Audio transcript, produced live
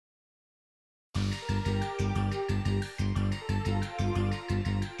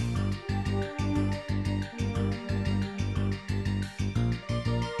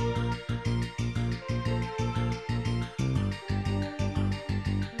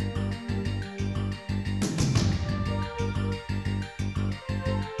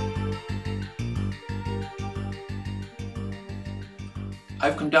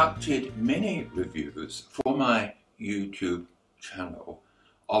I've conducted many reviews for my YouTube channel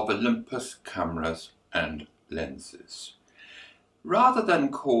of Olympus cameras and lenses. Rather than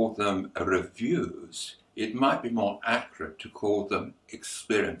call them reviews, it might be more accurate to call them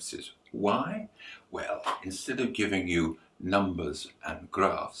experiences. Why? Well, instead of giving you numbers and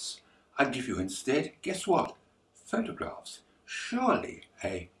graphs, I'd give you instead, guess what? Photographs. Surely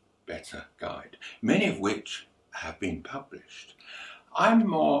a better guide, many of which have been published. I'm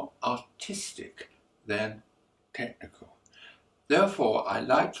more artistic than technical. Therefore, I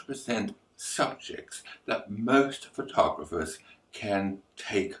like to present subjects that most photographers can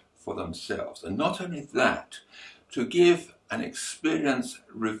take for themselves. And not only that, to give an experience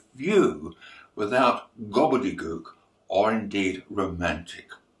review without gobbledygook or indeed romantic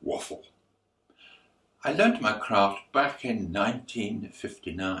waffle. I learnt my craft back in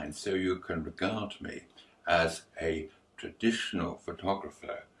 1959, so you can regard me as a traditional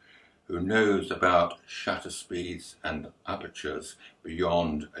photographer who knows about shutter speeds and apertures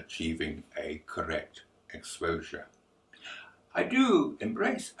beyond achieving a correct exposure. I do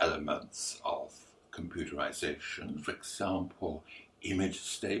embrace elements of computerization. For example, image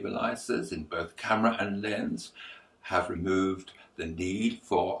stabilizers in both camera and lens have removed the need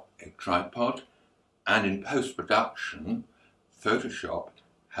for a tripod, and in post-production, Photoshop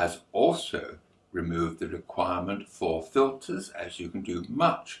has also removed the requirement for filters, as you can do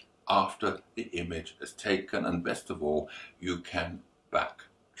much after the image is taken, and best of all, you can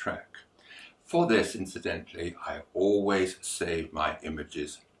backtrack. For this, incidentally, I always save my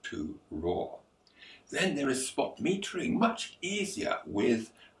images to RAW. Then there is spot metering, much easier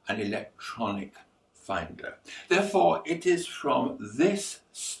with an electronic finder. Therefore, it is from this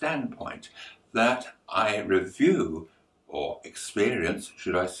standpoint that I review, or experience,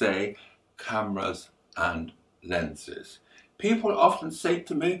 should I say, cameras and lenses. People often say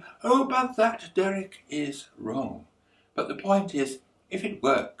to me, "Oh, but that, Derek, is wrong." But the point is, if it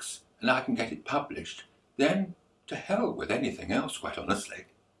works and I can get it published, then to hell with anything else, quite honestly.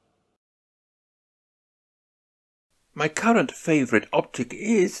 My current favourite optic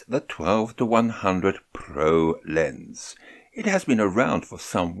is the 12-100 Pro lens. It has been around for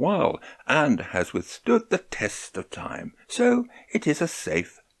some while and has withstood the test of time, so it is a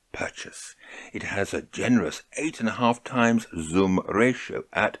safe purchase. It has a generous 8.5 times zoom ratio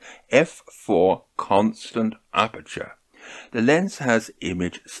at f4 constant aperture. The lens has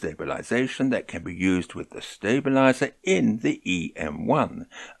image stabilization that can be used with the stabilizer in the EM1,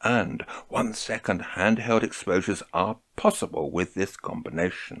 and 1-second handheld exposures are possible with this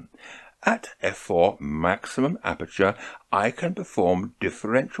combination. At f4 maximum aperture, I can perform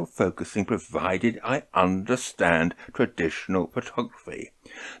differential focusing provided I understand traditional photography.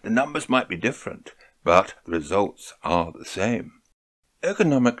 The numbers might be different, but the results are the same.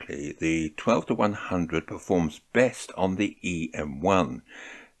 Ergonomically, the 12-100 performs best on the EM1,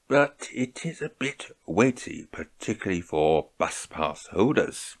 but it is a bit weighty, particularly for bus pass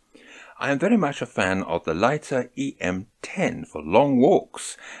holders. I am very much a fan of the lighter EM10 for long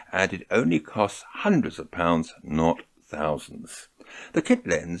walks, and it only costs hundreds of pounds, not thousands. The kit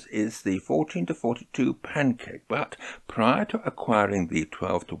lens is the 14-42 Pancake, but prior to acquiring the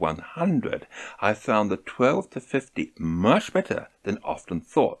 12-100, I found the 12-50 much better than often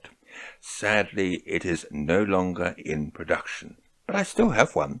thought. Sadly, it is no longer in production, but I still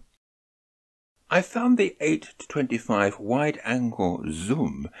have one. I found the 8-25 wide-angle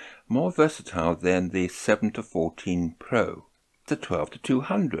zoom more versatile than the 7-14 Pro. The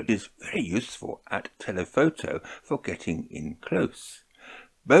 12-200 is very useful at telephoto for getting in close.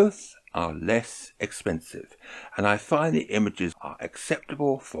 Both are less expensive, and I find the images are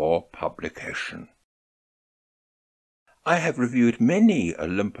acceptable for publication. I have reviewed many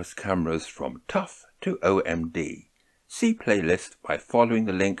Olympus cameras from TUF to OMD. See playlist by following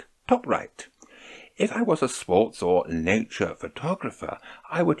the link top right. If I was a sports or nature photographer,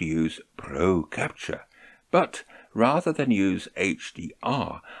 I would use Pro Capture, but rather than use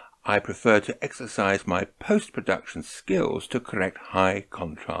HDR, I prefer to exercise my post-production skills to correct high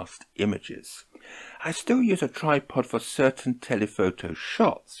contrast images. I still use a tripod for certain telephoto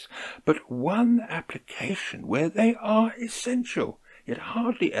shots, but one application where they are essential, yet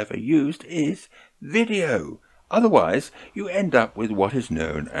hardly ever used, is video. Otherwise, you end up with what is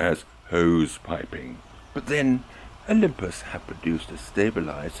known as hose piping. But then, Olympus have produced a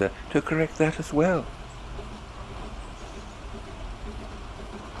stabilizer to correct that as well.